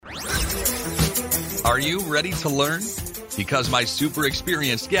Are you ready to learn? Because my super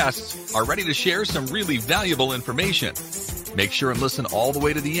experienced guests are ready to share some really valuable information. Make sure and listen all the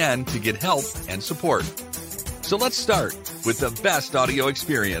way to the end to get help and support. So let's start with the best audio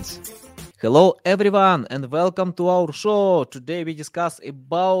experience. Hello everyone and welcome to our show. Today we discuss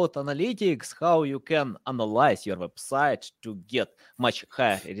about analytics, how you can analyze your website to get much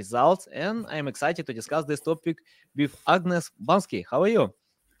higher results. And I'm excited to discuss this topic with Agnes Bansky. How are you?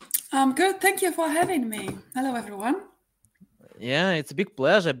 I'm good. Thank you for having me. Hello everyone. Yeah, it's a big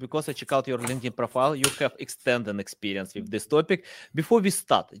pleasure because I check out your LinkedIn profile. You have extended experience with this topic. Before we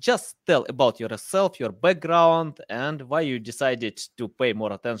start, just tell about yourself, your background, and why you decided to pay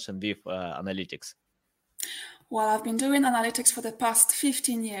more attention with analytics. Well, I've been doing analytics for the past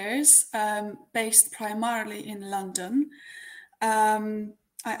 15 years, based primarily in London.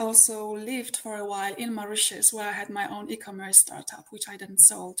 I also lived for a while in Mauritius, where I had my own e-commerce startup, which I then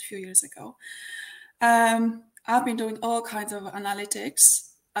sold a few years ago. I've been doing all kinds of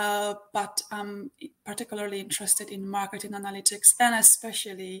analytics, but I'm particularly interested in marketing analytics and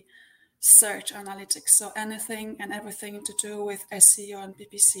especially search analytics. So anything and everything to do with SEO and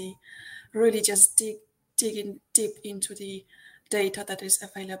PPC, really just digging deep into the data that is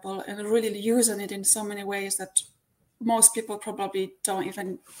available and really using it in so many ways that most people probably don't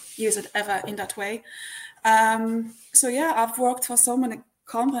even use it ever in that way. So yeah, I've worked for so many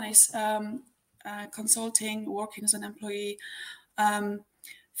companies, consulting, working as an employee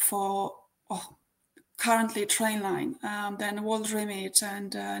for currently Trainline, then World Remit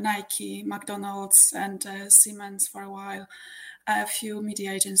and Nike, McDonald's and Siemens for a while, a few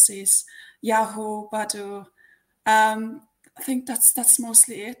media agencies, Yahoo, Badu. I think that's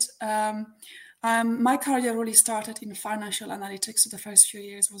mostly it. My career really started in financial analytics. So the first few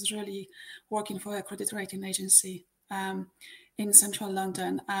years was really working for a credit rating agency in central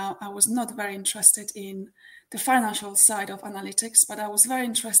London. I was not very interested in the financial side of analytics, but I was very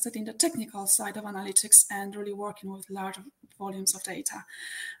interested in the technical side of analytics and really working with large volumes of data.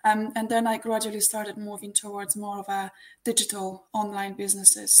 And then I gradually started moving towards more of a digital online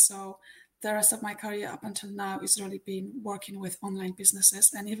businesses. So the rest of my career up until now is really been working with online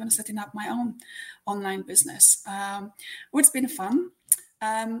businesses and even setting up my own online business, which has been fun.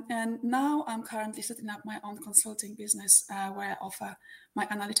 And now I'm currently setting up my own consulting business where I offer my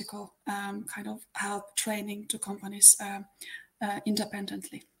analytical kind of help training to companies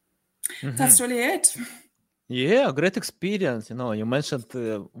independently. Mm-hmm. That's really it. Yeah, great experience. You mentioned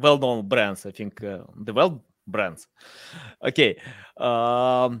well-known brands. I think the well brands. Okay.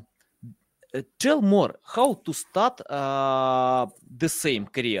 Tell more how to start the same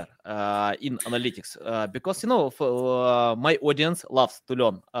career in analytics, because my audience loves to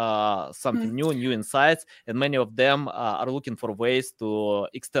learn something new insights, and many of them are looking for ways to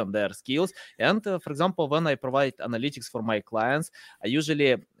extend their skills. And for example, when I provide analytics for my clients, I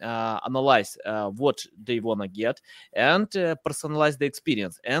usually analyze what they want to get and personalize the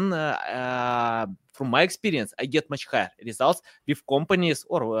experience. And from my experience, I get much higher results with companies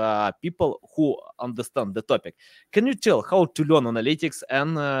or people who understand the topic. Can you tell how to learn analytics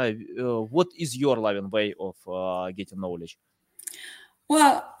and what is your loving way of getting knowledge?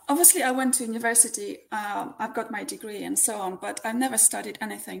 Well, obviously, I went to university. I've got my degree and so on, but I never studied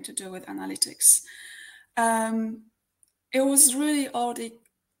anything to do with analytics. It was really all the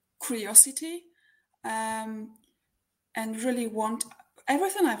curiosity and really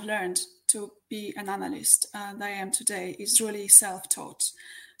everything I've learned to be an analyst that I am today is really self-taught.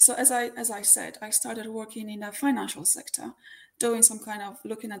 So as I said, I started working in the financial sector, doing some kind of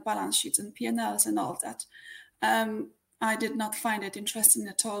looking at balance sheets and P&Ls and all of that. I did not find it interesting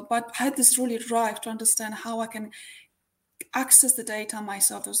at all, but I had this really drive to understand how I can access the data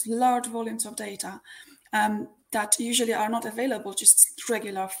myself, those large volumes of data that usually are not available just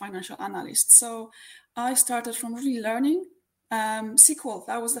regular financial analysts. So I started from really learning SQL.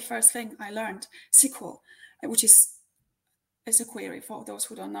 That was the first thing I learned. SQL, which is a query for those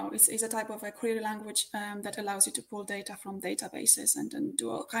who don't know. It's a type of a query language that allows you to pull data from databases and do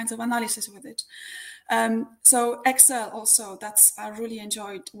all kinds of analysis with it. So Excel also, I really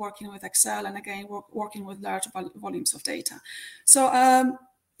enjoyed working with Excel and again, working with large volumes of data. So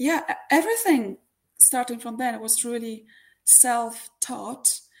everything starting from then was really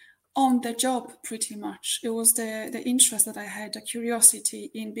self-taught, on the job pretty much. It was the interest that I had, the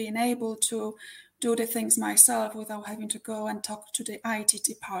curiosity in being able to do the things myself without having to go and talk to the IT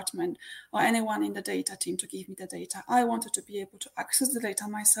department or anyone in the data team to give me the data. I wanted to be able to access the data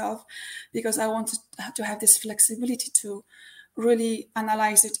myself because I wanted to have this flexibility to really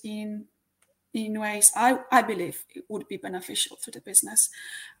analyze it in in ways I believe it would be beneficial to the business.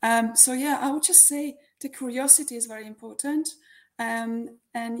 So yeah, I would just say the curiosity is very important, and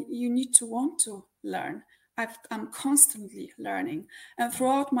you need to want to learn. I'm constantly learning, and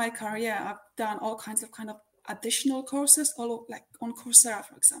throughout my career, I've done all kinds of additional courses, all like on Coursera,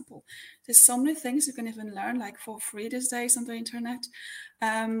 for example. There's so many things you can even learn like for free these days on the internet.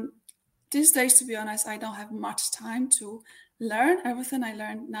 These days, to be honest, I don't have much time to learn. Everything I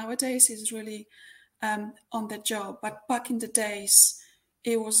learn nowadays is really on the job. But back in the days,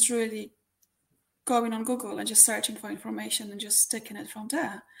 it was really going on Google and just searching for information and just taking it from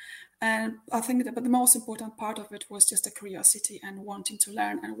there. And I think but the most important part of it was just the curiosity and wanting to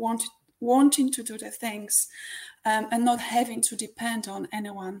learn and wanting to do the things, and not having to depend on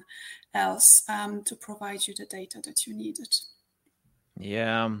anyone else to provide you the data that you needed.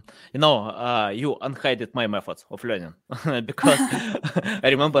 Yeah, you unhided my methods of learning because I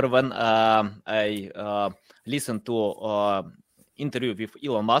remember when I listened to interview with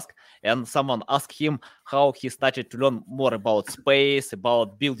Elon Musk, and someone asked him how he started to learn more about space,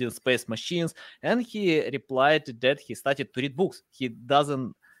 about building space machines, and he replied that he started to read books. He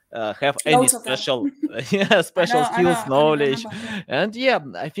doesn't have any special skills, knowledge. And yeah,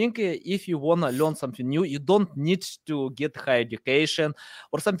 I think if you want to learn something new, you don't need to get higher education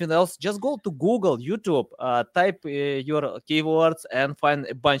or something else. Just go to Google, YouTube, type your keywords and find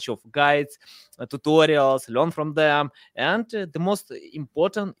a bunch of guides, tutorials, learn from them. And the most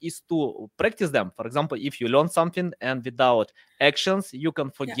important is to practice them. For example, if you learn something and without actions, you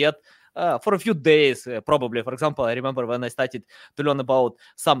can forget for a few days, probably. For example, I remember when I started to learn about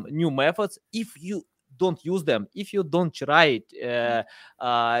some new methods, if you don't use them, if you don't try it,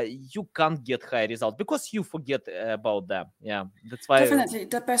 you can't get high results because you forget about them. Yeah, that's why. Definitely,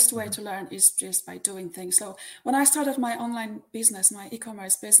 the best way to learn is just by doing things. So when I started my online business, my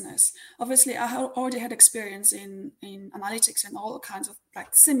e-commerce business, obviously I already had experience in analytics and all kinds of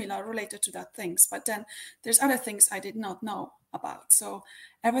like similar related to that things. But then there's other things I did not know about. So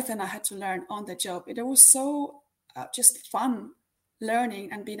everything I had to learn on the job. It was so just fun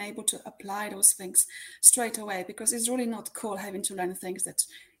learning and being able to apply those things straight away, because it's really not cool having to learn things that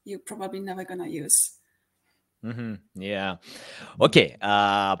you're probably never going to use. Yeah. Okay.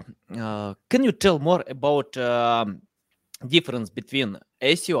 Can you tell more about difference between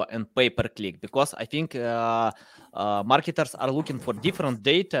SEO and pay-per-click? Because I think marketers are looking for different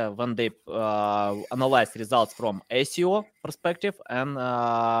data when they analyze results from SEO perspective and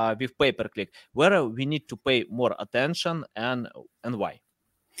with pay-per-click, where we need to pay more attention and why.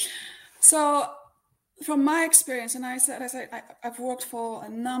 So from my experience, and I've worked for a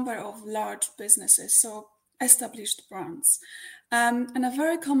number of large businesses, so established brands. And a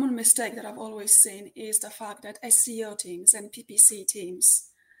very common mistake that I've always seen is the fact that SEO teams and PPC teams,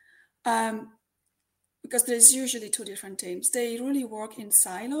 because there's usually two different teams, they really work in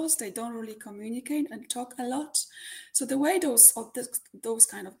silos. They don't really communicate and talk a lot. So the way those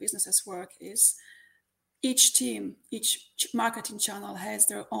kind of businesses work is each team, each marketing channel has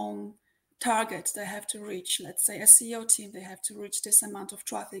their own targets they have to reach. Let's say SEO team, they have to reach this amount of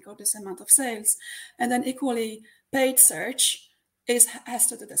traffic or this amount of sales. And then equally paid search has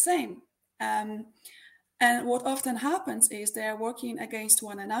to do the same. And what often happens is they're working against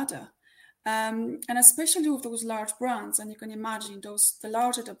one another. And especially with those large brands, and you can imagine the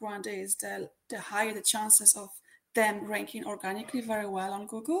larger the brand is, the higher the chances of them ranking organically very well on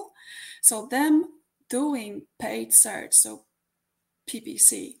Google. So them doing paid search, so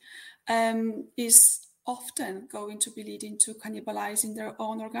PPC, is often going to be leading to cannibalizing their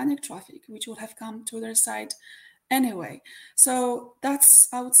own organic traffic, which would have come to their site anyway. So that's,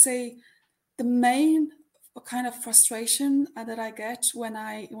 I would say, the main kind of frustration that I get when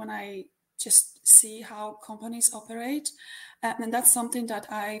I just see how companies operate. And that's something that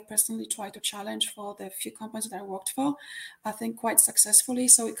I personally try to challenge for the few companies that I worked for, I think quite successfully.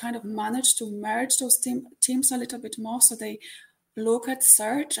 So we kind of managed to merge those teams a little bit more, so they look at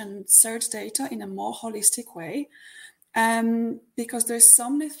search and search data in a more holistic way. Because there's so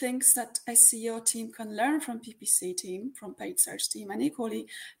many things that SEO team can learn from PPC team, from paid search team, and equally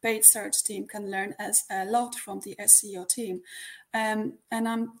paid search team can learn as a lot from the SEO team. And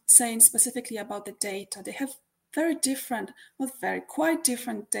I'm saying specifically about the data. They have quite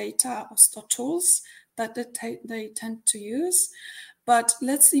different data or tools that they tend to use. But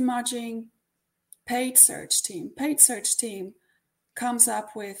let's imagine paid search team. Paid search team comes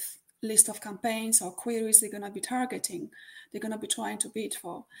up with list of campaigns or queries they're going to be targeting, they're going to be trying to bid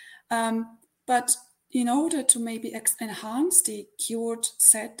for. But in order to maybe enhance the keyword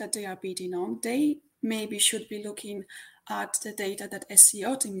set that they are bidding on, they maybe should be looking at the data that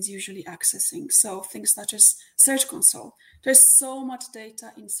SEO team is usually accessing. So things such as Search Console. There's so much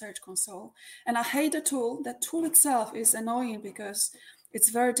data in Search Console. And I hate the tool. The tool itself is annoying because it's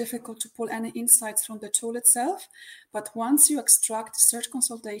very difficult to pull any insights from the tool itself. But once you extract Search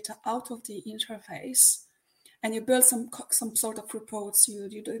Console data out of the interface and you build some sort of reports,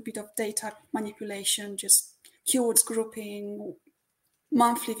 you do a bit of data manipulation, just keywords grouping,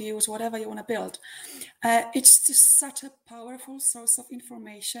 monthly views, whatever you want to build. It's just such a powerful source of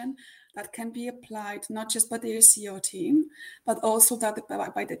information that can be applied not just by the SEO team, but also by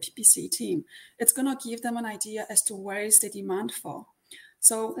the PPC team. It's going to give them an idea as to where is the demand for.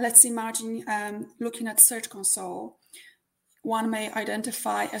 So let's imagine looking at Search Console, one may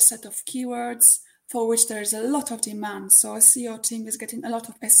identify a set of keywords for which there is a lot of demand. So a SEO team is getting a lot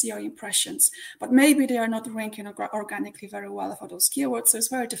of SEO impressions, but maybe they are not ranking organically very well for those keywords. So it's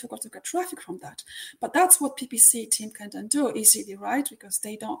very difficult to get traffic from that. But that's what PPC team can then do easily, right? Because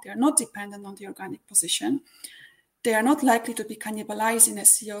they are not dependent on the organic position. They are not likely to be cannibalizing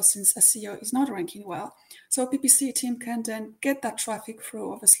SEO since SEO is not ranking well. So PPC team can then get that traffic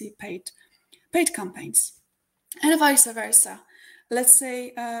through obviously paid campaigns, and vice versa. Let's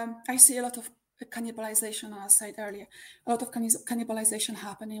say I see a lot of cannibalization, as I said earlier, a lot of cannibalization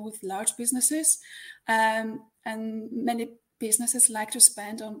happening with large businesses, and many businesses like to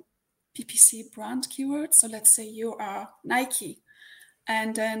spend on PPC brand keywords. So let's say you are Nike,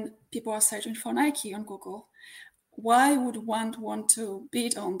 and then people are searching for Nike on Google. Why would one want to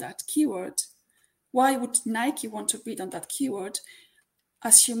bid on that keyword? Why would Nike want to bid on that keyword,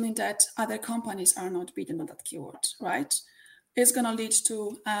 assuming that other companies are not bidding on that keyword, right? It's going to lead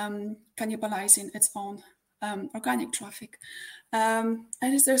to cannibalizing its own organic traffic. And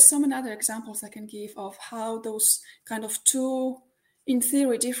there's so many other examples I can give of how those kind of two, in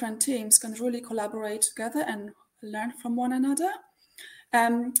theory, different teams can really collaborate together and learn from one another.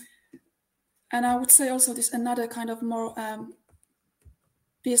 And I would say also this another kind of more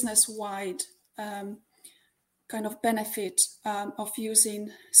business-wide kind of benefit of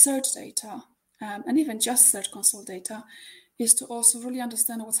using search data and even just Search Console data is to also really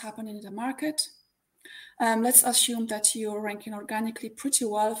understand what's happening in the market. Let's assume that you're ranking organically pretty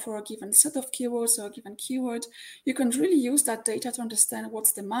well for a given set of keywords or a given keyword. You can really use that data to understand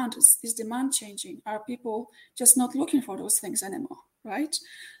what's demand. Is demand changing? Are people just not looking for those things anymore, right?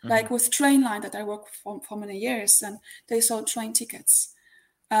 Mm-hmm. Like with Trainline that I worked for many years, and they sold train tickets.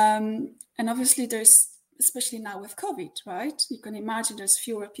 And obviously there's, especially now with COVID, right? You can imagine there's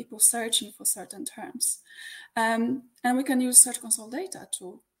fewer people searching for certain terms. And we can use Search Console data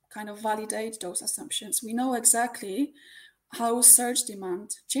to kind of validate those assumptions. We know exactly how search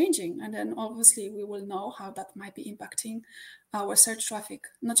demand changing, and then obviously we will know how that might be impacting our search traffic,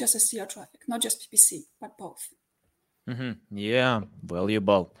 not just SEO traffic, not just PPC, but both. Mm-hmm. Yeah,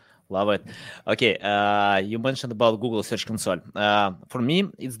 valuable. Love it. Okay, you mentioned about Google Search Console. For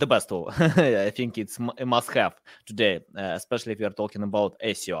me, it's the best tool. I think it's a must-have today, especially if you're talking about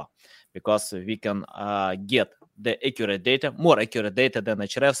SEO, because we can get the accurate data, more accurate data than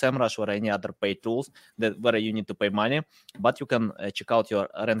Ahrefs, SEMrush, or any other paid tools where you need to pay money. But you can check out your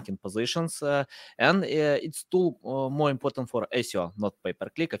ranking positions, and it's tool more important for SEO, not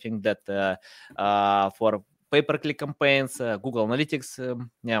pay-per-click. I think that for pay-per-click campaigns, Google Analytics,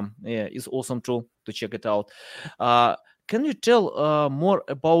 is awesome tool to check it out. Can you tell more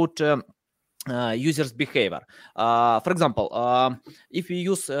about users' behavior? For example, if we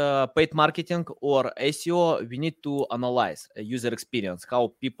use paid marketing or SEO, we need to analyze user experience,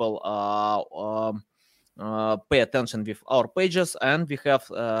 how people pay attention with our pages, and we have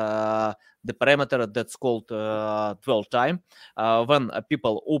the parameter that's called dwell time. When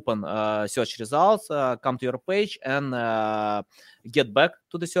people open search results, come to your page and get back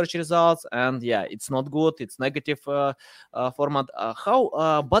to the search results, and it's not good, it's negative format.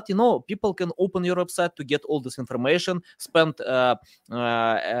 But people can open your website to get all this information, spend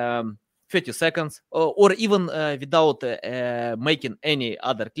 30 seconds or even without making any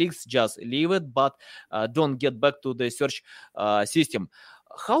other clicks, just leave it, but don't get back to the search system.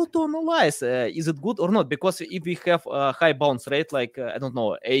 How to analyze, is it good or not? Because if we have a high bounce rate, like,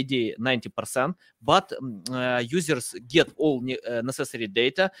 80, 90%, but users get all necessary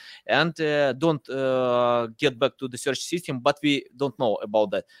data and don't get back to the search system, but we don't know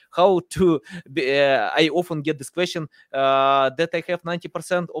about that. How to I often get this question that I have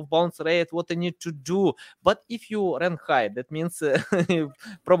 90% of bounce rate, what I need to do? But if you rank high, that means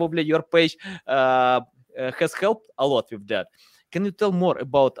probably your page has helped a lot with that. Can you tell more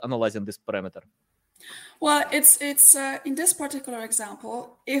about analyzing this parameter? Well, it's in this particular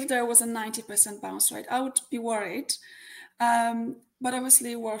example, if there was a 90% bounce rate, I would be worried. But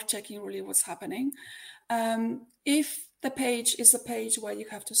obviously worth checking really what's happening. If the page is a page where you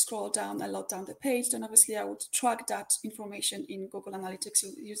have to scroll down and load down the page, then obviously I would track that information in Google Analytics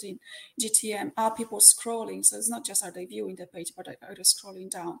using GTM. Are people scrolling? So it's not just are they viewing the page, but are they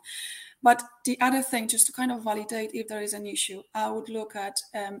scrolling down? But the other thing, just to kind of validate if there is an issue, I would look at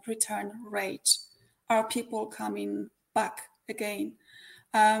return rate. Are people coming back again?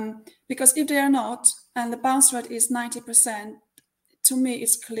 Because if they are not, and the bounce rate is 90%, to me,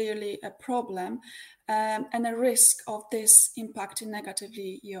 it's clearly a problem and a risk of this impacting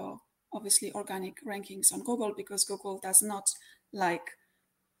negatively your, obviously, organic rankings on Google, because Google does not like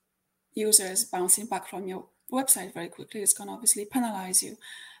users bouncing back from your website very quickly. It's going to obviously penalize you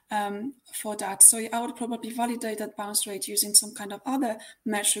for that. So I would probably validate that bounce rate using some kind of other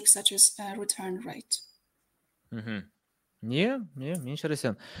metrics such as return rate. Yeah,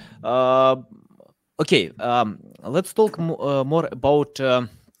 interesting. Okay, let's talk more about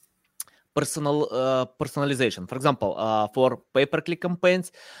personalization. For example, for pay-per-click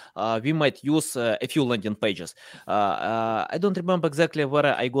campaigns, we might use a few landing pages. I don't remember exactly where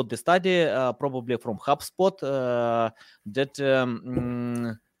I got the study, probably from HubSpot, that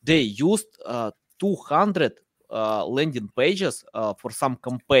they used 200 landing pages for some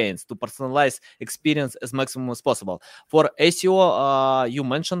campaigns to personalize experience as maximum as possible. For SEO, you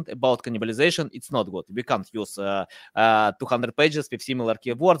mentioned about cannibalization. It's not good. We can't use 200 pages with similar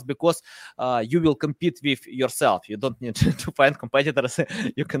keywords because you will compete with yourself. You don't need to find competitors.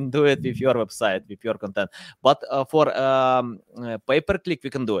 You can do it with your website, with your content. But for pay-per-click, we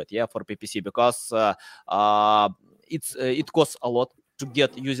can do it, for PPC, because it costs a lot to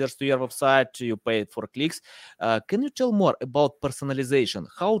get users to your website. You pay for clicks. Can you tell more about personalization?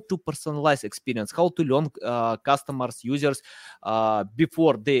 How to personalize experience? How to learn customers, users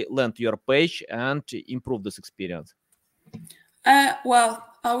before they land to your page and improve this experience? Well,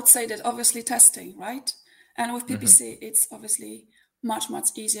 I would say that obviously testing, right? And with PPC, it's obviously much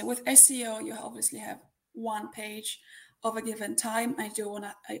easier. With SEO, you obviously have one page of a given time, and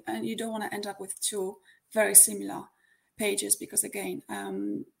you don't want to end up with two very similar pages, because again,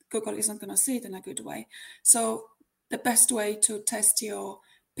 Google isn't going to see it in a good way. So the best way to test your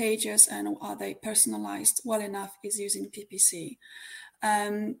pages and are they personalized well enough is using PPC,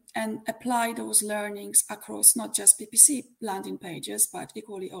 and apply those learnings across not just PPC landing pages, but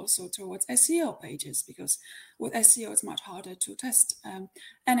equally also towards SEO pages, because with SEO it's much harder to test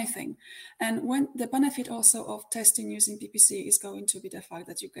anything. And when the benefit also of testing using PPC is going to be the fact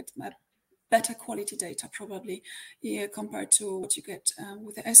that you get better quality data probably compared to what you get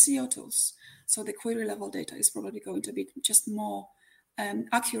with the SEO tools. So the query level data is probably going to be just more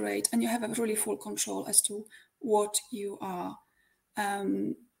accurate, and you have a really full control as to what you are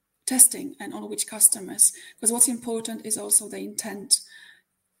testing and on which customers. Because what's important is also the intent.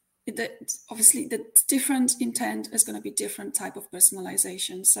 Obviously, the different intent is going to be different type of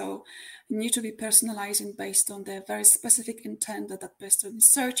personalization. So you need to be personalizing based on the very specific intent that person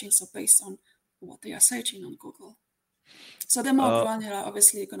is searching. So based on what they are searching on Google. So the more granular,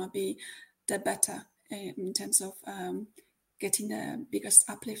 obviously, going to be the better in terms of getting the biggest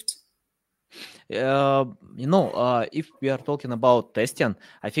uplift. If we are talking about testing,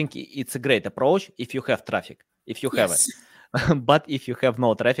 I think it's a great approach if you have traffic, if you have it. But if you have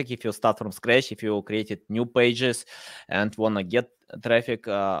no traffic, if you start from scratch, if you created new pages and want to get traffic,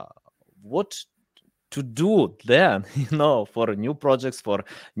 what to do then, for new projects, for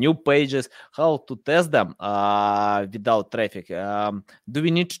new pages, how to test them without traffic? Do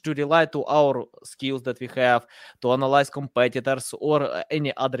we need to rely to our skills that we have to analyze competitors, or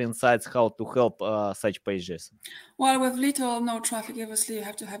any other insights how to help such pages? Well, with little or no traffic, obviously you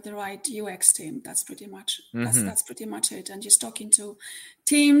have to have the right UX team. That's pretty much that's pretty much it. And just talking to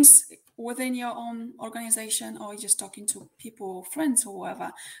teams within your own organization, or just talking to people, friends, or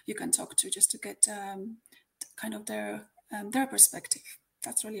whoever you can talk to, just to get kind of their perspective.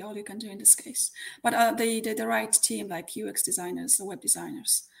 That's really all you can do in this case. But the right team, like UX designers or web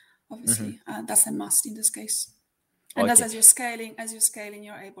designers, obviously, that's a must in this case. And that's as you're scaling,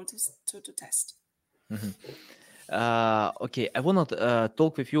 you're able to test. Okay, I want to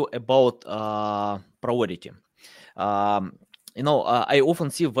talk with you about priority. I often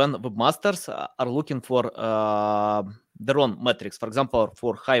see when webmasters are looking for their own metrics. For example,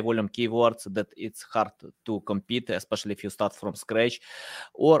 for high volume keywords that it's hard to compete, especially if you start from scratch,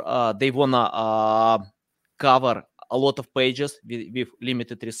 or they want to cover a lot of pages with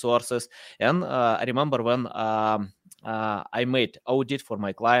limited resources. And I remember when I made audit for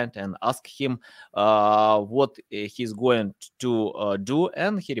my client and asked him what he's going to do,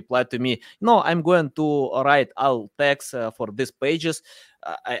 and he replied to me, "No, I'm going to write alt text for these pages."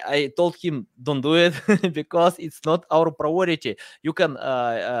 I told him, "Don't do it because it's not our priority. You can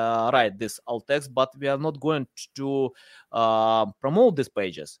write this alt text, but we are not going to promote these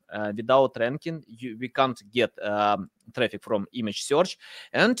pages without ranking. We can't get traffic from image search."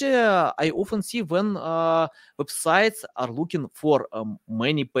 And I often see when websites are looking for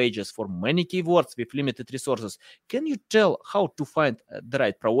many pages for many keywords with limited resources. Can you tell how to find the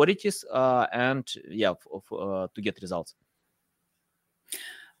right priorities and to get results?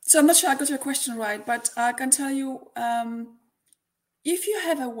 So I'm not sure I got your question right, but I can tell you, if you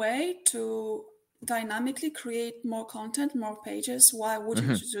have a way to dynamically create more content, more pages, why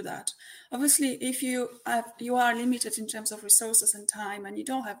wouldn't you do that? Obviously, if you are limited in terms of resources and time, and you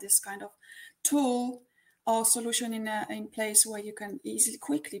don't have this kind of tool or solution in place where you can easily,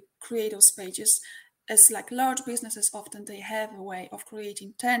 quickly create those pages, as like large businesses, often they have a way of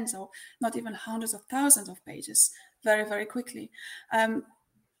creating tens or not even hundreds of thousands of pages very, very quickly.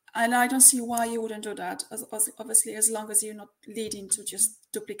 And I don't see why you wouldn't do that, obviously, as long as you're not leading to just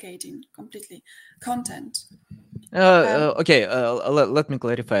duplicating completely content. Okay, let me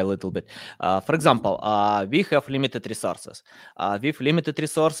clarify a little bit. For example, we have limited resources. With limited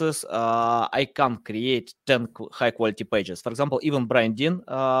resources, I can't create 10 high-quality pages. For example, even Brian Dean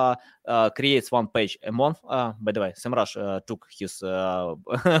creates one page a month. By the way, Semrush took his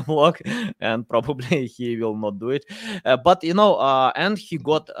blog, and probably he will not do it. But, and he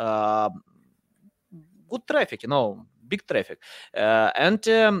got good traffic, big traffic.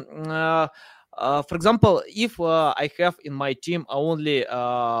 For example, if I have in my team only 2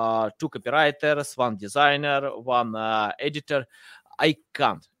 copywriters, 1 designer, 1 editor, I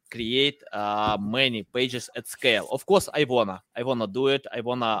can't create many pages at scale. Of course, I wanna do it. I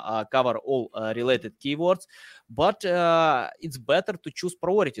wanna cover all related keywords, but it's better to choose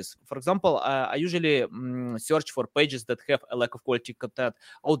priorities. For example, I usually search for pages that have a lack of quality content,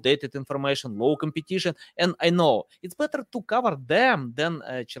 outdated information, low competition, and I know it's better to cover them than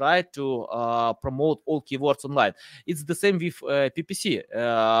try to promote all keywords online. It's the same with PPC.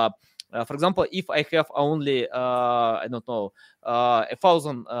 For example, if I have only, I don't know,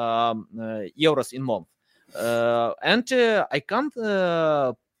 1,000 euros in month, and I can't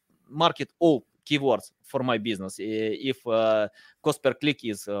market all keywords for my business if cost per click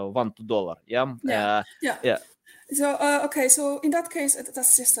is $1-2. Yeah. So okay, so in that case,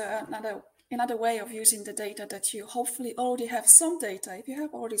 that's just another way of using the data that you hopefully already have some data. If you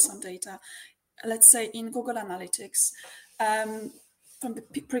have already some data, let's say in Google Analytics, from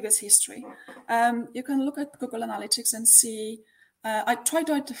the previous history, you can look at Google Analytics and see. I try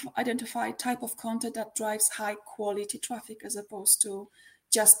to identify type of content that drives high quality traffic as opposed to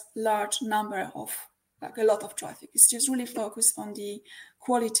just large number of, like a lot of traffic. It's just really focused on the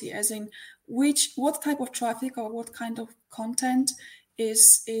quality, as in what type of traffic or what kind of content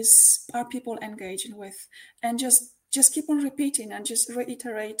are people engaging with, and just keep on repeating and just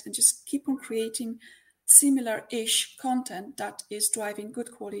reiterate and just keep on creating similar-ish content that is driving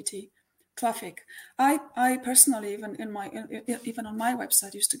good quality traffic. I personally, even on my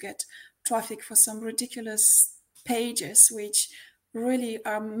website, used to get traffic for some ridiculous pages which really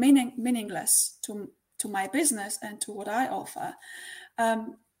are meaningless to my business and to what I offer.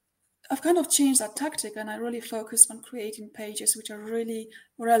 I've kind of changed that tactic, and I really focus on creating pages which are really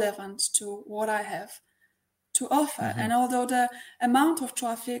relevant to what I have to offer. And although the amount of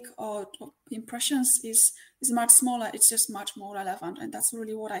traffic or impressions is much smaller, it's just much more relevant, and that's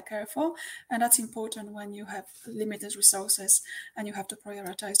really what I care for. And that's important when you have limited resources and you have to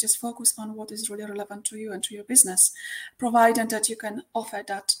prioritize. Just focus on what is really relevant to you and to your business, provided that you can offer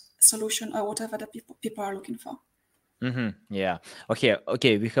that solution or whatever the people are looking for. Yeah. Okay.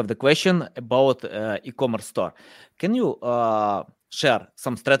 We have the question about e-commerce store. Can you share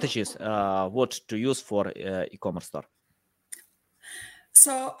some strategies what to use for e-commerce store?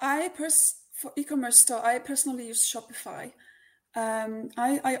 So for e-commerce store, I personally use Shopify.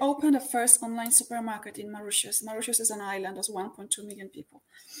 I opened the first online supermarket in Mauritius. Mauritius is an island of 1.2 million people.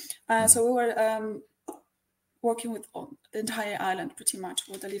 So we were working with the entire island pretty much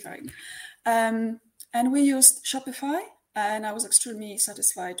for delivering. And we used Shopify, and I was extremely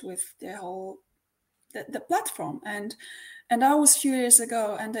satisfied with the platform. And that was a few years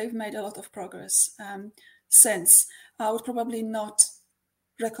ago, and they've made a lot of progress since. I would probably not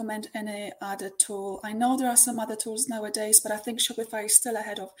recommend any other tool. I know there are some other tools nowadays, but I think Shopify is still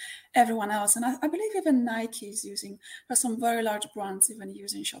ahead of everyone else. And I believe even Nike is there are some very large brands even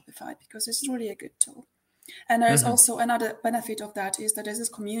using Shopify, because it's really a good tool. And there's also another benefit of that is that there's this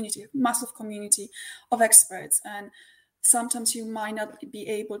community, massive community of experts. And sometimes you might not be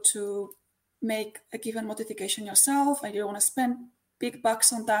able to make a given modification yourself and you don't want to spend big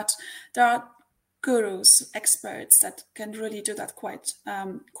bucks on that. There are gurus, experts that can really do that quite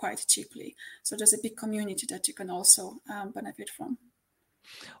cheaply. So there's a big community that you can also benefit from.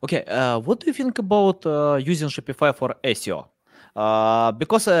 Okay, what do you think about using Shopify for SEO?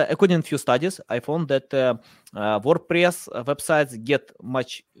 Because according to few studies, I found that WordPress websites get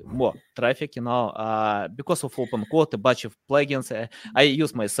much more traffic, because of open code, a bunch of plugins I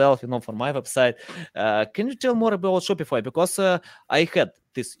use myself, for my website. Can you tell more about Shopify? Because I had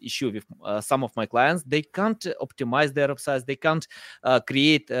this issue with some of my clients. They can't optimize their websites. They can't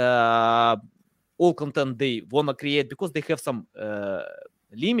create all content they want to create because they have some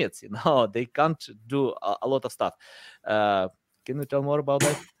limits. They can't do a lot of stuff. Can you tell more about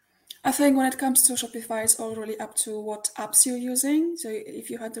that? I think when it comes to Shopify, it's all really up to what apps you're using. So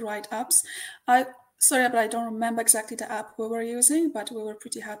if you had the right apps, sorry, but I don't remember exactly the app we were using, but we were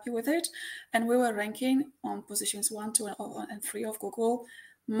pretty happy with it. And we were ranking on positions 1, 2, and 3 of Google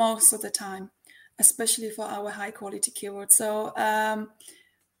most of the time, especially for our high quality keywords. So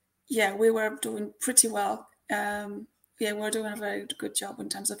we were doing pretty well. We're doing a very good job in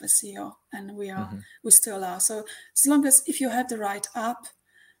terms of SEO, and we still are. So as long as if you have the right app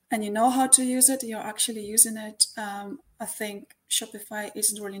and you know how to use it, you're actually using it, I think Shopify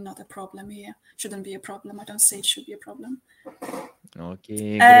is really not a problem here. Shouldn't be a problem. I don't say it should be a problem.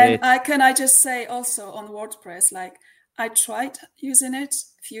 Okay, and great. I just say also on WordPress, like I tried using it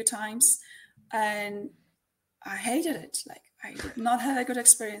a few times and I hated it. Like I did not have a good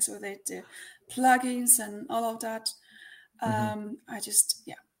experience with it. The plugins and all of that. I'm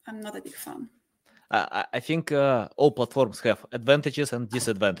not a big fan. I think all platforms have advantages and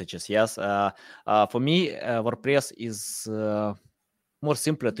disadvantages. Yes. For me, WordPress is more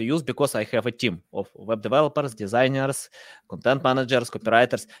simpler to use because I have a team of web developers, designers, content managers,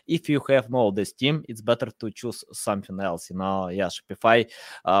 copywriters. If you have no this team, it's better to choose something else. Shopify.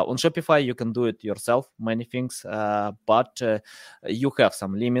 On Shopify, you can do it yourself, many things, but you have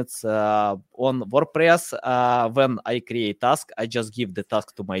some limits. On WordPress, when I create task, I just give the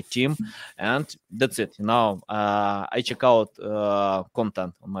task to my team, and that's it. I check out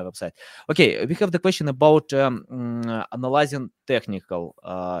content on my website. Okay, we have the question about analyzing technical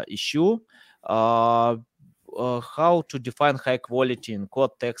issue. How to define high quality in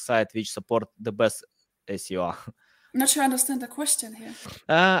code tech site which support the best SEO? Not sure I understand the question here.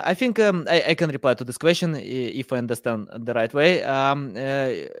 I think I can reply to this question if I understand the right way.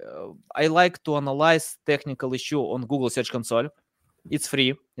 I like to analyze technical issue on Google Search Console. It's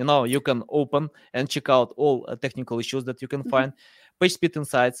free. You can open and check out all technical issues that you can find. PageSpeed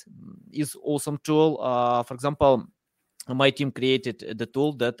Insights is awesome tool. For example, my team created the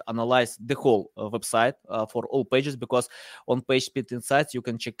tool that analyzes the whole website for all pages, because on PageSpeed Insights you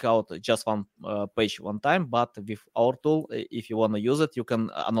can check out just one page one time, but with our tool, if you want to use it, you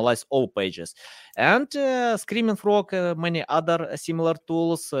can analyze all pages. And Screaming Frog, many other similar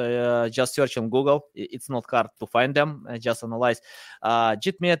tools, just search on Google. It's not hard to find them. Just analyze.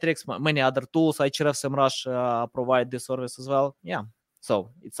 JITmetrix, many other tools. Ahrefs, provide this service as well. Yeah.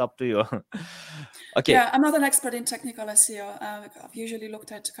 So it's up to you. Okay. Yeah, I'm not an expert in technical SEO. I've usually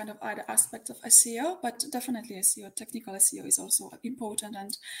looked at kind of other aspects of SEO, but definitely SEO, technical SEO is also important,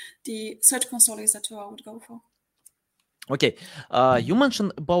 and the Search Console is the tool I would go for. Okay, you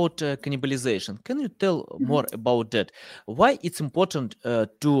mentioned about cannibalization. Can you tell more about that? Why it's important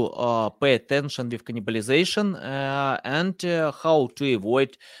to pay attention with cannibalization and how to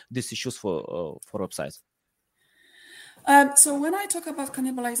avoid these issues for websites? So when I talk about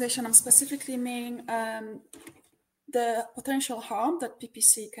cannibalization, I'm specifically meaning the potential harm that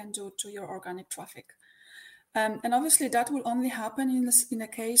PPC can do to your organic traffic. And obviously that will only happen in a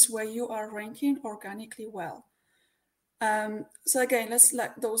case where you are ranking organically well. So again, let's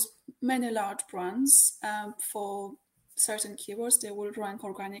like those many large brands for certain keywords, they will rank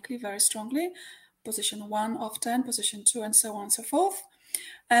organically very strongly, position 1 of 10, position 2, and so on and so forth.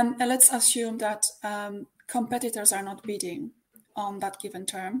 And let's assume that competitors are not bidding on that given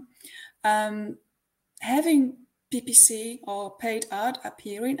term. Having PPC or paid ad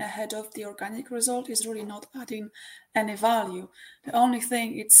appearing ahead of the organic result is really not adding any value. The only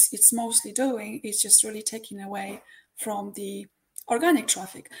thing it's mostly doing is just really taking away from the organic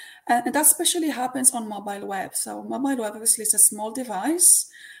traffic. And that especially happens on mobile web. So mobile web obviously is a small device.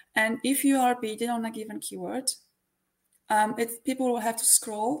 And if you are bidding on a given keyword, people will have to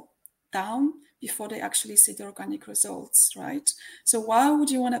scroll down before they actually see the organic results, right? So why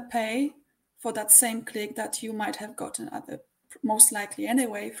would you want to pay for that same click that you might have gotten most likely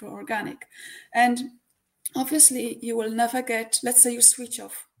anyway through organic. And obviously you will never get, let's say you switch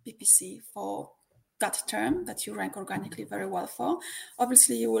off PPC for that term that you rank organically very well for.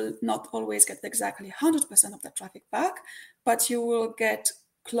 Obviously you will not always get exactly 100% of the traffic back, but you will get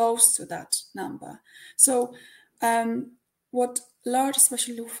close to that number. So what large,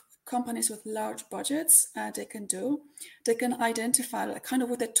 especially companies with large budgets, they can do, they can identify kind of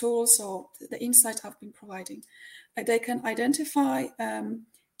with the tools or the insight I've been providing, they can identify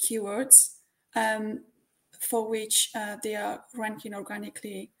keywords for which they are ranking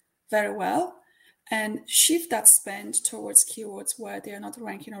organically very well, and shift that spend towards keywords where they are not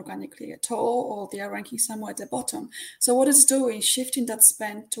ranking organically at all, or they are ranking somewhere at the bottom. So what it's doing, shifting that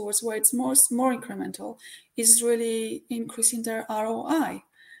spend towards where it's more incremental, is really increasing their ROI.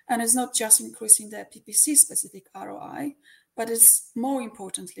 And it's not just increasing their PPC specific ROI, but it's more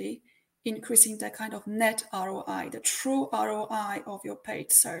importantly, increasing the kind of net ROI, the true ROI of your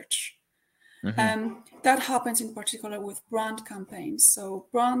paid search. That happens in particular with brand campaigns. So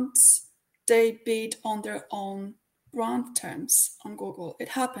brands, they bid on their own brand terms on Google. It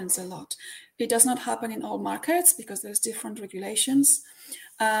happens a lot. It does not happen in all markets because there's different regulations.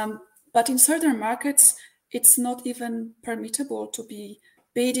 But in certain markets, it's not even permissible to be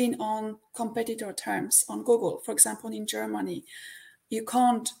bidding on competitor terms on Google. For example, in Germany, you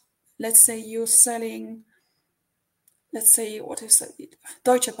can't, let's say you're selling, let's say, what is it?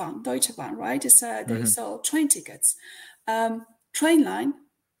 Deutsche Bahn, right? They sell train tickets. Trainline,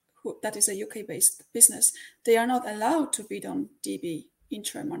 that is a UK-based business, they are not allowed to bid on DB in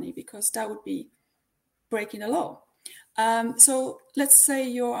Germany because that would be breaking the law. So let's say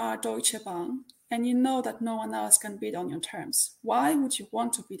you are Deutsche Bahn and you know that no one else can bid on your terms. Why would you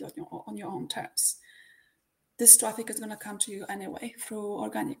want to bid on your own terms? This traffic is going to come to you anyway through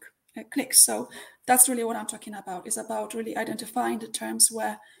organic clicks. So that's really what I'm talking about. It's about really identifying the terms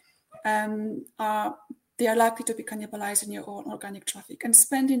where they are likely to be cannibalizing your own organic traffic and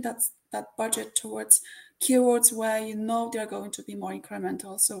spending that budget towards keywords where you know they're going to be more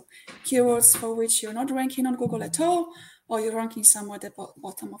incremental. So keywords for which you're not ranking on Google at all, or you're ranking somewhere at the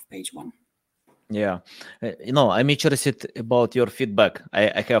bottom of page 1. Yeah, I'm interested about your feedback.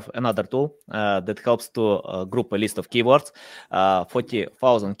 I have another tool that helps to group a list of keywords,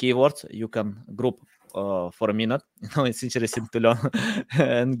 40,000 keywords. You can group for a minute. It's interesting to learn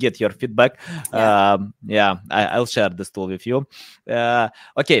and get your feedback. I'll share this tool with you.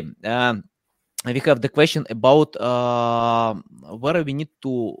 Okay, we have the question about where we need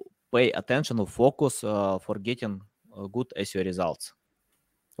to pay attention or focus for getting good SEO results.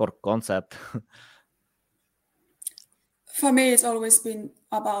 Or concept? For me, it's always been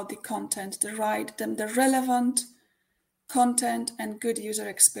about the content, the relevant content and good user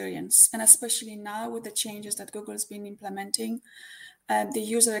experience. And especially now with the changes that Google has been implementing, the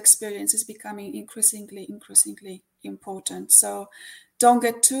user experience is becoming increasingly important. So don't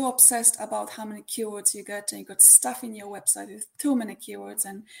get too obsessed about how many keywords you get, and you got stuff in your website with too many keywords,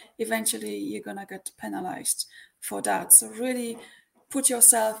 and eventually you're gonna get penalized for that. So really put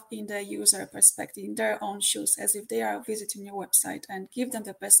yourself in the user perspective, in their own shoes, as if they are visiting your website, and give them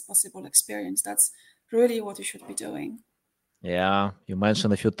the best possible experience. That's really what you should be doing. Yeah, you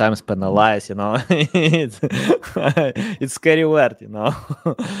mentioned a few times penalize, it's scary word, in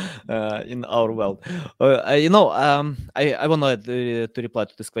our world. I want to reply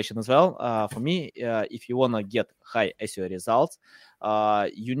to this question as well. For me, if you want to get high SEO results,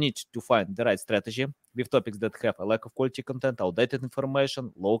 you need to find the right strategy with topics that have a lack of quality content, outdated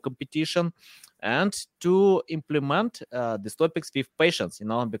information, low competition, and to implement these topics with patience,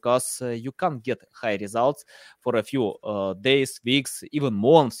 because you can't get high results for a few days, weeks, even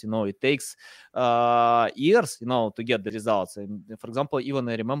months. It takes years, to get the results. And for example, even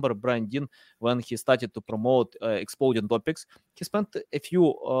I remember Brian Dean, when he started to promote exploding topics, he spent a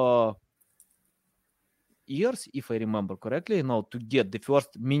few years, if I remember correctly, to get the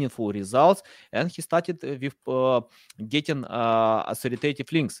first meaningful results, and he started with getting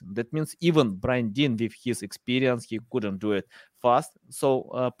authoritative links. That means even Brian Dean, with his experience, he couldn't do it fast.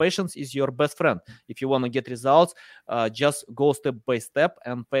 So patience is your best friend. If you want to get results, just go step by step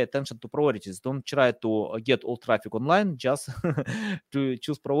and pay attention to priorities. Don't try to get all traffic online, just to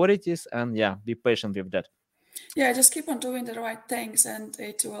choose priorities and be patient with that. Yeah, just keep on doing the right things, and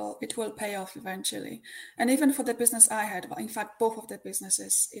it will pay off eventually. And even for the business I had, in fact, both of the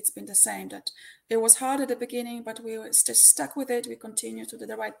businesses, it's been the same. That it was hard at the beginning, but we were just stuck with it. We continued to do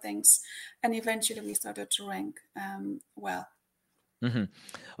the right things, and eventually we started to rank well. Mhm.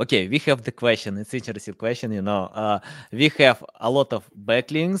 Okay, we have the question. It's interesting question. We have a lot of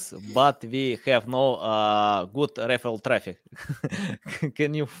backlinks, but we have no good referral traffic.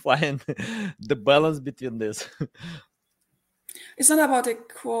 Can you find the balance between this? It's not about the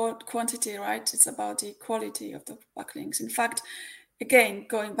quantity, right? It's about the quality of the backlinks. In fact, again,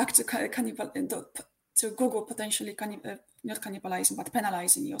 going back to Google potentially not cannibalizing but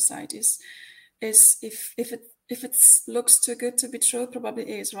penalizing your site is if it looks too good to be true, probably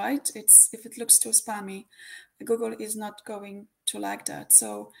is, right? It's if it looks too spammy, Google is not going to like that.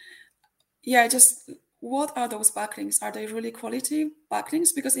 So yeah, just what are those backlinks? Are they really quality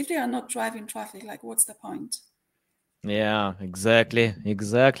backlinks? Because if they are not driving traffic, like what's the point? Yeah, exactly,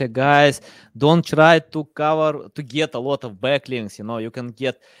 guys. Don't try to get a lot of backlinks. You can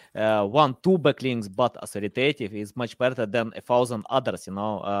get 1, 2 backlinks, but authoritative is much better than 1,000 others.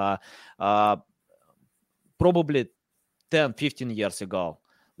 Probably 10, 15 years ago,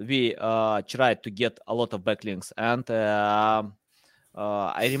 we tried to get a lot of backlinks, and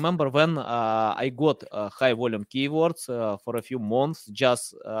I remember when I got high volume keywords for a few months.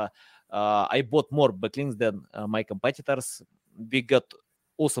 Just I bought more backlinks than my competitors. We got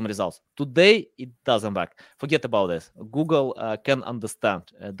awesome results. Today it doesn't work. Forget about this. Google can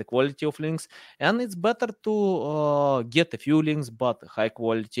understand the quality of links, and it's better to get a few links but high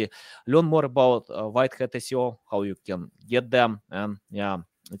quality. Learn more about white hat SEO, how you can get them, and yeah,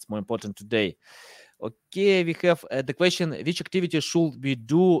 it's more important today. Okay, we have the question: which activity should we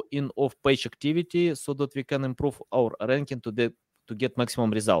do in off-page activity so that we can improve our ranking to get maximum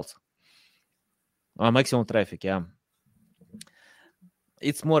results, maximum traffic? Yeah,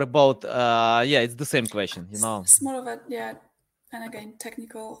 it's more about it's the same question. It's more of a and again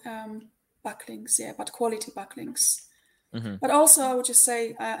technical backlinks, but quality backlinks. Mm-hmm. But also, I would just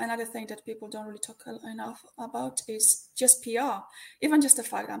say another thing that people don't really talk enough about is just PR. Even just the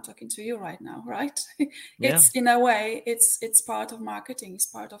fact I'm talking to you right now, right? It's in a way, it's part of marketing. It's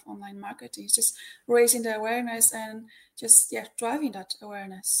part of online marketing. It's just raising the awareness and just driving that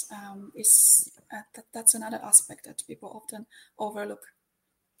awareness. That's another aspect that people often overlook.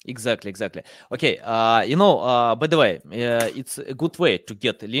 Exactly. Okay. By the way, it's a good way to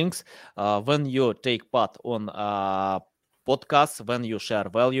get links when you take part on podcasts, when you share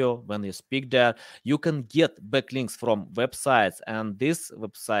value, when you speak there. You can get backlinks from websites, and these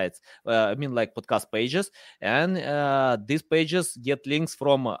websites, like podcast pages, and these pages get links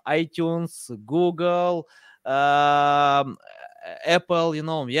from iTunes, Google, Apple.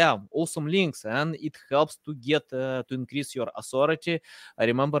 Awesome links, and it helps to get to increase your authority. I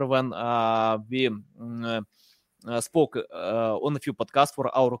remember when we spoke on a few podcasts for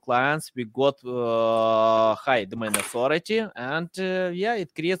our clients, we got high domain authority, and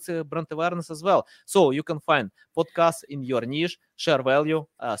it creates brand awareness as well. So you can find podcasts in your niche, share value,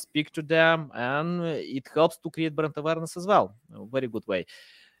 speak to them, and it helps to create brand awareness as well. A very good way.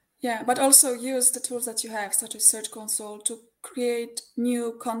 Yeah, but also use the tools that you have, such as Search Console, to create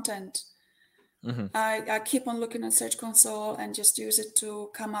new content. Mm-hmm. I keep on looking at Search Console and just use it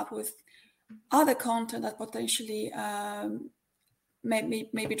to come up with other content that potentially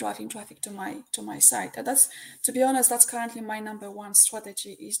maybe driving traffic to my site. And that's, to be honest, that's currently my number one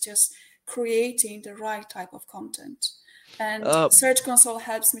strategy, is just creating the right type of content. And Search Console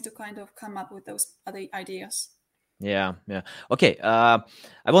helps me to kind of come up with those other ideas. Yeah. Okay. I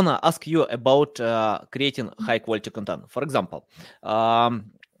want to ask you about creating high quality content. For example,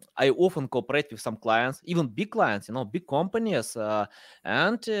 I often cooperate with some clients, even big clients, big companies,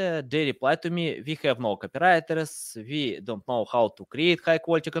 and they reply to me, we have no copywriters, we don't know how to create high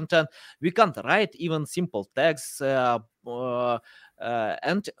quality content, we can't write even simple texts, and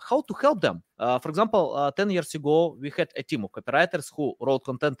how to help them. For example, 10 years ago, we had a team of copywriters who wrote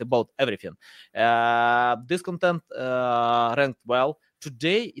content about everything. This content ranked well.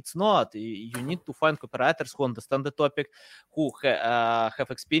 Today, it's not. You need to find copywriters who understand the topic, who have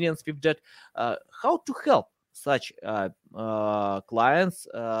experience with that. How to help such clients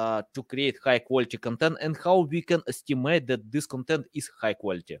to create high quality content, and how we can estimate that this content is high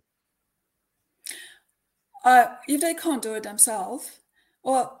quality? If they can't do it themselves,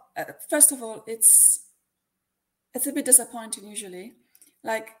 well, first of all, it's a bit disappointing usually.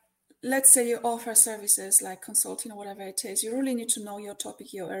 Like, let's say you offer services like consulting or whatever it is, you really need to know your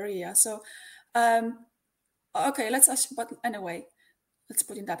topic, your area. So, okay, but anyway, let's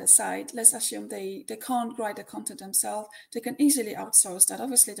put that aside. Let's assume they can't write the content themselves. They can easily outsource that.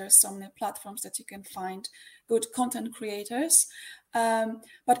 Obviously, there's so many platforms that you can find good content creators.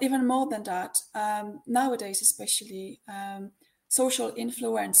 But even more than that, nowadays, especially social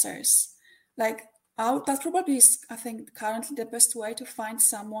influencers, like that probably is, I think, currently the best way to find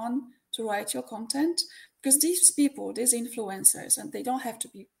someone to write your content, because these people, these influencers, and they don't have to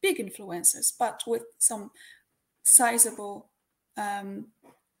be big influencers, but with some sizable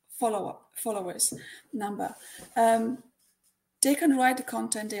followers number, they can write the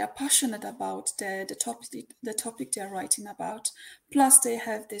content they are passionate about, the topic they are writing about, plus they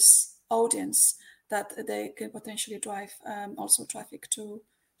have this audience that they can potentially drive also traffic to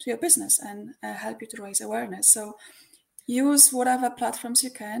your business and help you to raise awareness. So use whatever platforms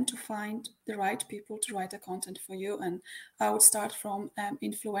you can to find the right people to write the content for you. And I would start from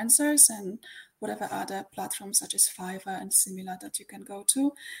influencers and whatever other platforms such as Fiverr and similar that you can go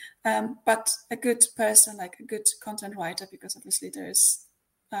to. But a good person, like a good content writer, because obviously there's,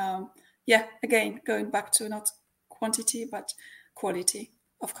 again, going back to not quantity, but quality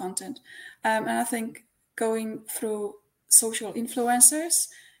of content. And I think going through social influencers,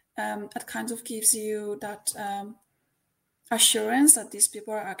 it kind of gives you that assurance that these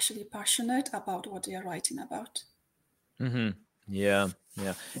people are actually passionate about what they are writing about. Yeah.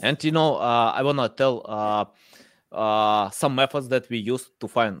 And I want to tell some methods that we use to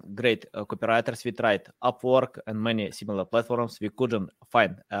find great copywriters. We tried Upwork and many similar platforms. We couldn't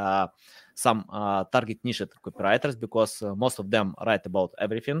find some target niche copywriters because most of them write about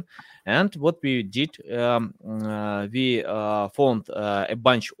everything. And what we did, we found a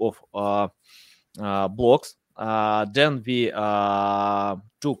bunch of blogs. Then we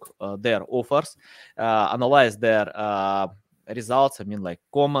took their offers, analyzed their results, like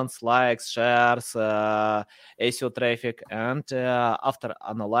comments, likes, shares, SEO traffic, and after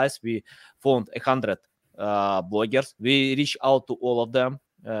analyze, we found 100 bloggers. We reached out to all of them.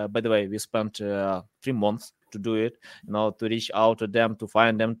 By the way, we spent 3 months to do it, to reach out to them, to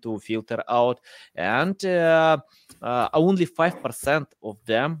find them, to filter out, and only 5% of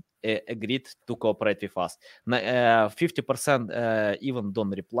them agreed to cooperate with us. 50% even didn't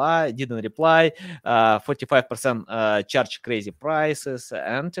reply. 45% charge crazy prices,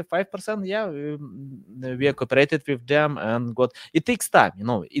 and 5%, we cooperated with them and got. It takes time,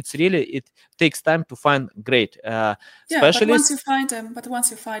 it takes time to find great specialists. But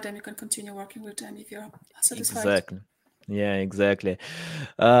once you find them, you can continue working with them if you're satisfied. Exactly. Yeah, exactly.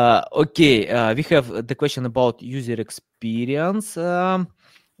 Okay, we have the question about user experience.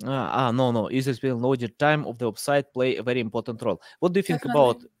 No. User experience, loading time of the website play a very important role. What do you think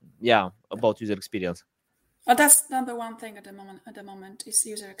about user experience? Well, that's number one thing at the moment is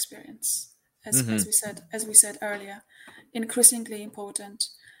user experience, as we said earlier, increasingly important.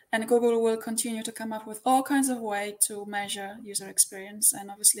 And Google will continue to come up with all kinds of ways to measure user experience, and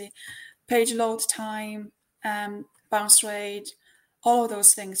obviously page load time, bounce rate, all of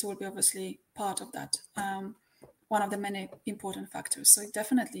those things will be obviously part of that. One of the many important factors. So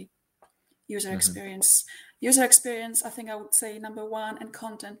definitely user experience. User experience, I think I would say number one, and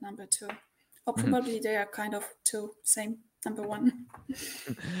content number two. Or probably they are kind of two, same, number one.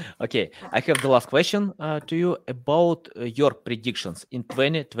 Okay, I have the last question to you about your predictions in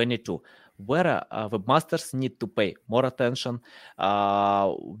 2022. Where webmasters need to pay more attention,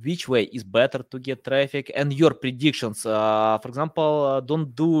 which way is better to get traffic, and your predictions. For example,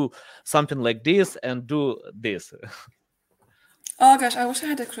 don't do something like this and do this. Oh gosh, I wish I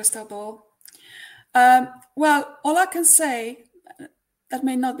had a crystal ball. Well, all I can say, that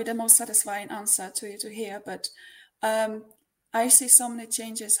may not be the most satisfying answer to you to hear, but I see so many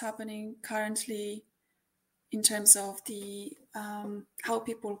changes happening currently in terms of the how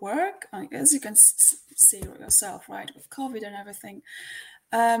people work, as you can see yourself, right, with COVID and everything.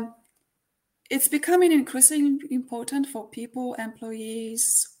 It's becoming increasingly important for people,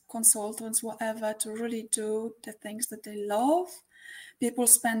 employees, consultants, whatever, to really do the things that they love. People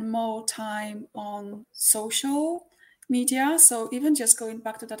spend more time on social media. So even just going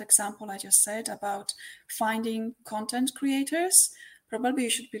back to that example I just said about finding content creators, probably you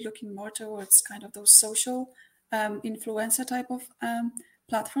should be looking more towards kind of those social influencer type of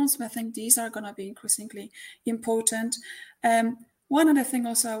platforms. But I think these are going to be increasingly important. One other thing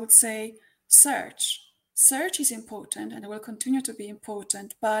also I would say, search. Search is important and will continue to be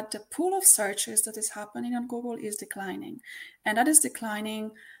important, but the pool of searches that is happening on Google is declining. And that is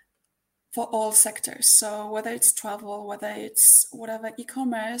declining for all sectors. So whether it's travel, whether it's whatever,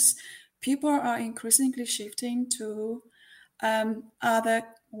 e-commerce, people are increasingly shifting to other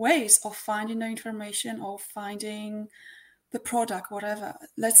ways of finding the information or finding the product, whatever.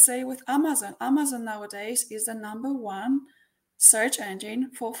 Let's say with Amazon. Amazon nowadays is the number one search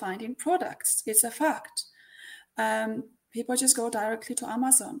engine for finding products. It's a fact. People just go directly to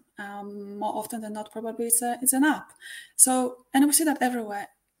Amazon. More often than not, probably it's an app. So, and we see that everywhere.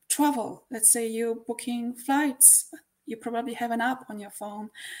 travel. Let's say you're booking flights. You probably have an app on your phone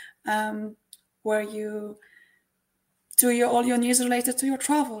where you do all your news related to your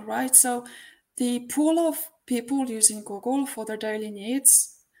travel, right? So the pool of people using Google for their daily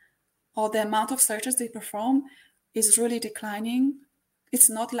needs, or the amount of searches they perform, is really declining. It's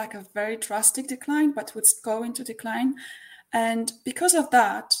not like a very drastic decline, but it's going to decline. And because of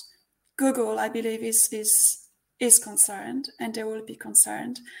that, Google, I believe, is concerned, and they will be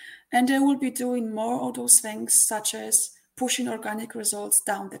concerned. And they will be doing more of those things, such as pushing organic results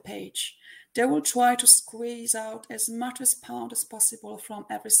down the page. They will try to squeeze out as much as pound as possible from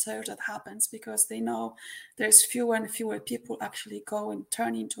every search that happens, because they know there's fewer and fewer people actually go and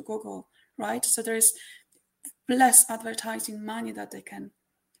turn into Google, right? So there's less advertising money that they can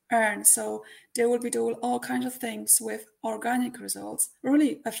earn. So they will be doing all kinds of things with organic results,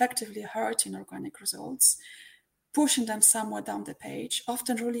 really effectively hurting organic results, pushing them somewhere down the page,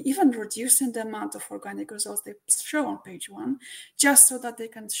 often really even reducing the amount of organic results they show on page one, just so that they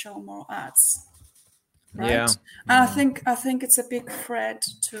can show more ads. Right? Yeah. And I think it's a big threat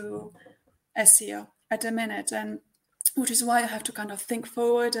to SEO at the minute, and which is why I have to kind of think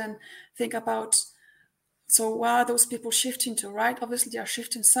forward and think about, so where are those people shifting to, right? Obviously, they are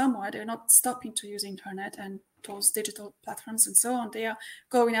shifting somewhere. They're not stopping to use internet and those digital platforms and so on. They are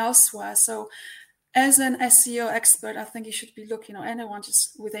going elsewhere. So as an SEO expert, I think you should be looking, or anyone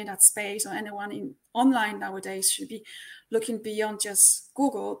just within that space, or anyone in online nowadays should be looking beyond just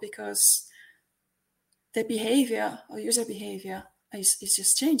Google, because the behavior or user behavior is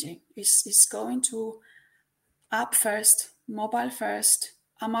just changing. It's going to app first, mobile first,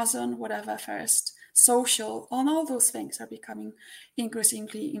 Amazon, whatever first, social, and all those things are becoming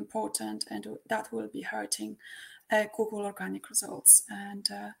increasingly important, and that will be hurting Google organic results. And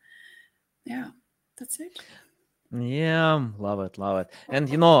yeah. That's it. Yeah, love it. And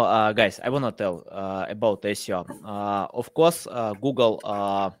guys, I want to tell about SEO. Of course,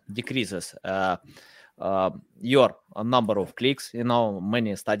 Google decreases your number of clicks.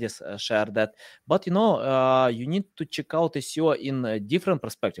 Many studies share that. But you need to check out SEO in a different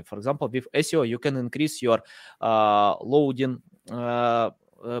perspective. For example, with SEO, you can increase your loading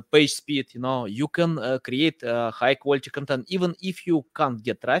page speed. You can create high quality content. Even if you can't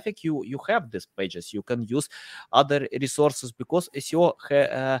get traffic, you have these pages. You can use other resources, because SEO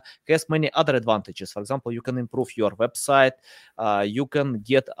has many other advantages. For example, you can improve your website, you can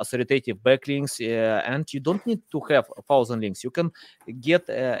get authoritative backlinks, and you don't need to have 1,000 links. You can get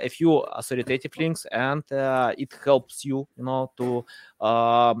a few authoritative links, and it helps you to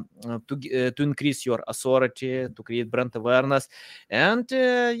increase your authority, to create brand awareness. And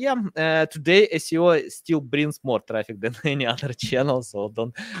today SEO still brings more traffic than any other channel, so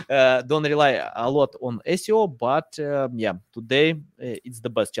don't rely a lot on SEO, but today it's the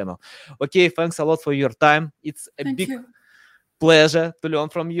best channel. Okay, thanks a lot for your time. It's a Thank big you. pleasure to learn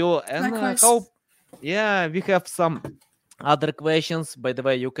from you. And Likewise. we have some other questions. By the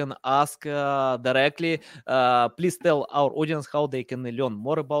way, you can ask directly. Please tell our audience how they can learn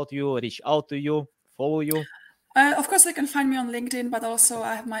more about you, reach out to you, follow you. Of course, they can find me on LinkedIn, but also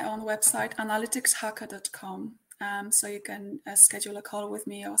I have my own website, analyticshacker.com. So you can schedule a call with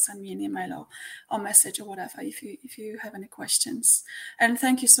me, or send me an email or message or whatever if you have any questions. And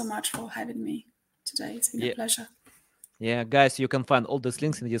thank you so much for having me today. It's been a pleasure. Yeah, guys, you can find all these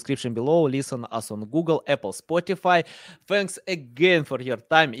links in the description below. Listen us on Google, Apple, Spotify. Thanks again for your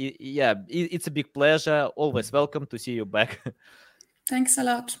time. It's a big pleasure. Always welcome to see you back. Thanks a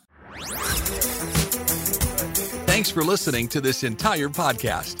lot. Thanks for listening to this entire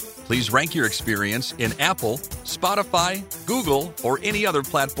podcast. Please rank your experience in Apple, Spotify, Google, or any other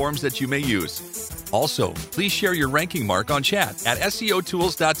platforms that you may use. Also, please share your ranking mark on chat at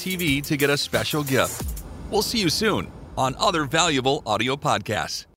SEOtools.tv to get a special gift. We'll see you soon on other valuable audio podcasts.